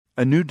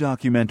A new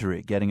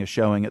documentary getting a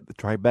showing at the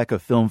Tribeca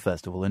Film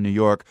Festival in New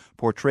York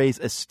portrays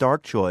a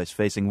stark choice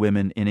facing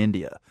women in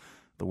India.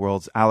 The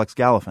World's Alex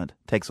Gallafent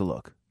takes a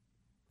look.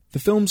 The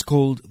film's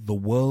called The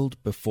World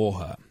Before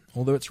Her,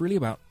 although it's really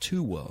about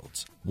two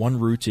worlds, one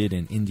rooted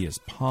in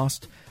India's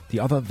past, the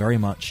other very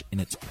much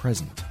in its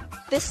present.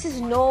 This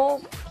is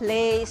no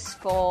place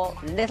for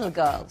little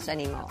girls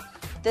anymore.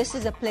 This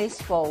is a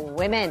place for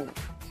women.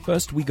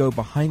 First, we go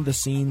behind the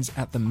scenes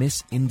at the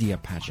Miss India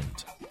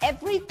pageant.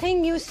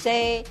 Everything you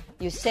say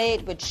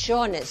it with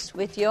sureness,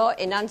 with your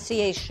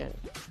enunciation,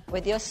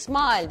 with your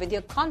smile, with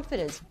your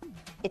confidence.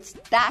 It's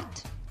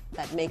that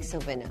makes a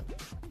winner.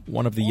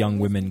 One of the young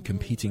women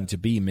competing to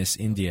be Miss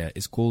India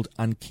is called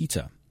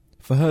Ankita.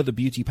 For her, the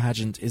beauty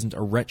pageant isn't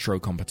a retro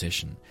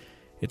competition.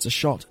 It's a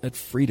shot at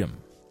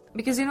freedom.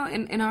 Because,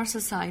 in our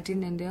society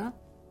in India,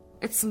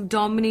 it's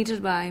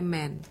dominated by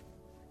men.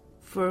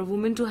 For a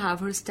woman to have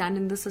her stand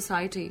in the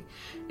society,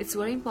 it's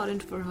very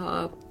important for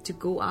her to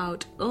go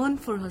out, earn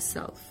for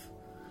herself.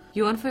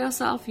 You earn for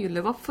yourself, you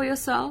live up for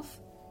yourself,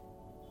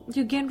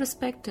 you gain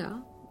respect,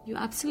 you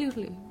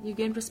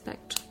gain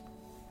respect.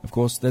 Of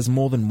course, there's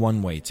more than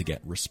one way to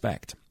get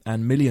respect,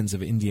 and millions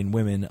of Indian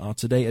women are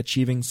today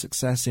achieving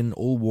success in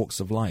all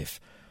walks of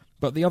life.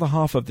 But the other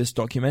half of this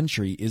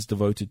documentary is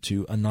devoted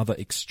to another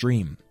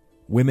extreme.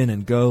 Women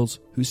and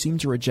girls who seem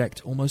to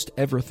reject almost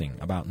everything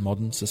about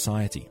modern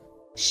society.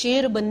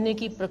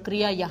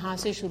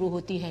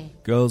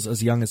 Girls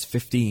as young as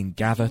 15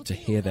 gather to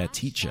hear their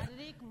teacher.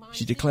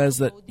 She declares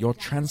that your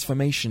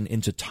transformation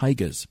into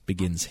tigers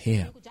begins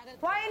here.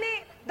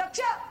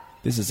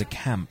 This is a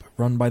camp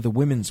run by the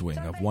women's wing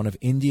of one of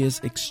India's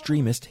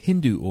extremist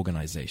Hindu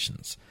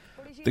organizations.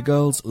 The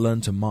girls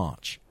learn to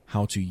march,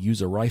 how to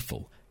use a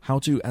rifle, how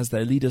to, as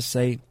their leaders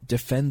say,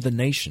 defend the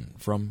nation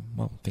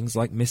from, things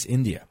like Miss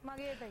India.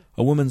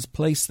 A woman's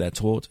place, they're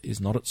taught, is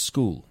not at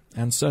school,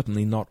 and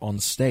certainly not on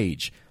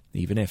stage,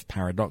 even if,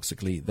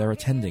 paradoxically, they're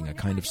attending a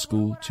kind of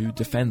school to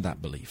defend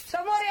that belief.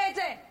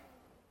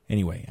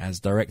 Anyway, as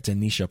director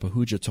Nisha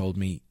Pahuja told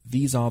me,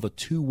 these are the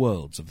two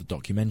worlds of the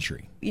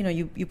documentary.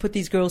 You put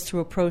these girls through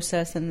a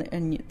process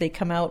and they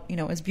come out,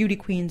 as beauty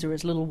queens or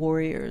as little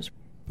warriors.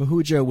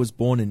 Pahuja was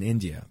born in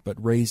India,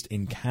 but raised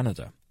in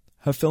Canada.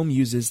 Her film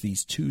uses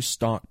these two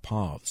stark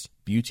paths,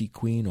 beauty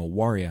queen or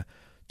warrior,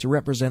 to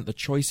represent the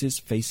choices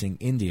facing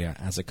India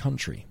as a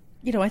country.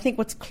 I think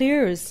what's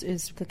clear is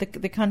that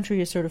the country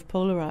is sort of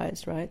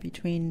polarized, right,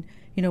 between,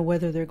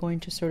 whether they're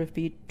going to sort of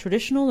be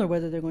traditional or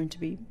whether they're going to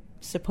be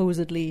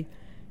supposedly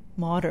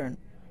modern.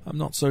 I'm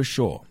not so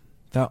sure.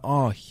 There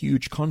are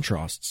huge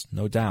contrasts,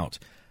 no doubt,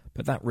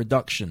 but that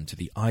reduction to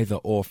the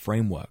either-or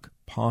framework,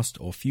 past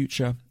or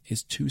future,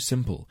 is too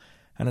simple,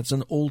 and it's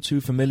an all too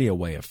familiar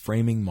way of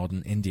framing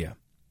modern India.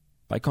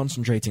 By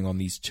concentrating on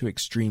these two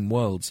extreme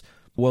worlds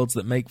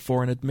that make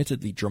for an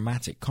admittedly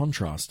dramatic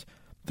contrast,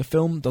 the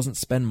film doesn't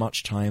spend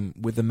much time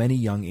with the many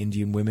young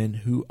Indian women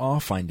who are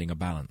finding a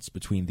balance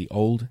between the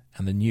old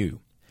and the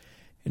new.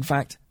 In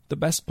fact, the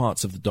best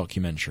parts of the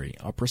documentary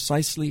are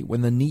precisely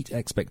when the neat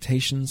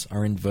expectations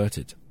are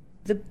inverted.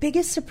 The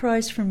biggest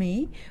surprise for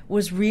me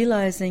was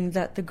realizing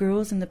that the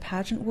girls in the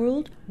pageant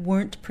world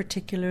weren't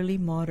particularly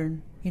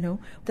modern,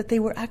 that they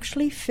were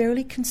actually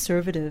fairly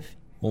conservative.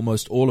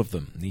 Almost all of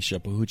them, Nisha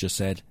Pahuja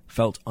said,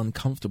 felt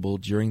uncomfortable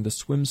during the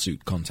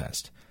swimsuit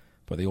contest,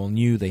 but they all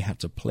knew they had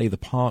to play the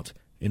part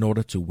in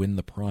order to win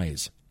the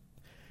prize.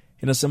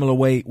 In a similar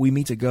way, we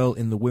meet a girl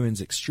in the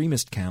women's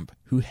extremist camp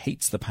who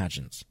hates the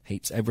pageants,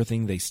 hates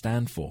everything they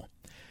stand for.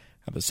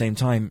 At the same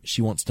time,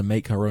 she wants to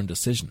make her own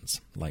decisions,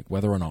 like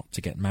whether or not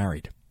to get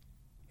married.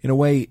 In a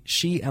way,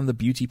 she and the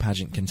beauty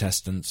pageant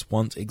contestants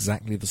want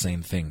exactly the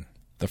same thing,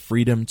 the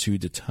freedom to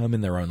determine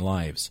their own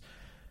lives,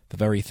 the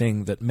very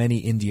thing that many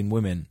Indian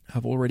women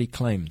have already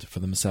claimed for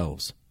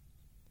themselves.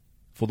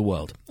 For The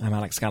World, I'm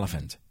Alex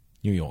Gallafent,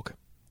 New York.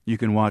 You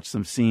can watch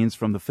some scenes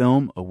from the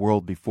film A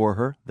World Before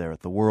Her there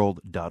at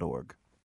theworld.org.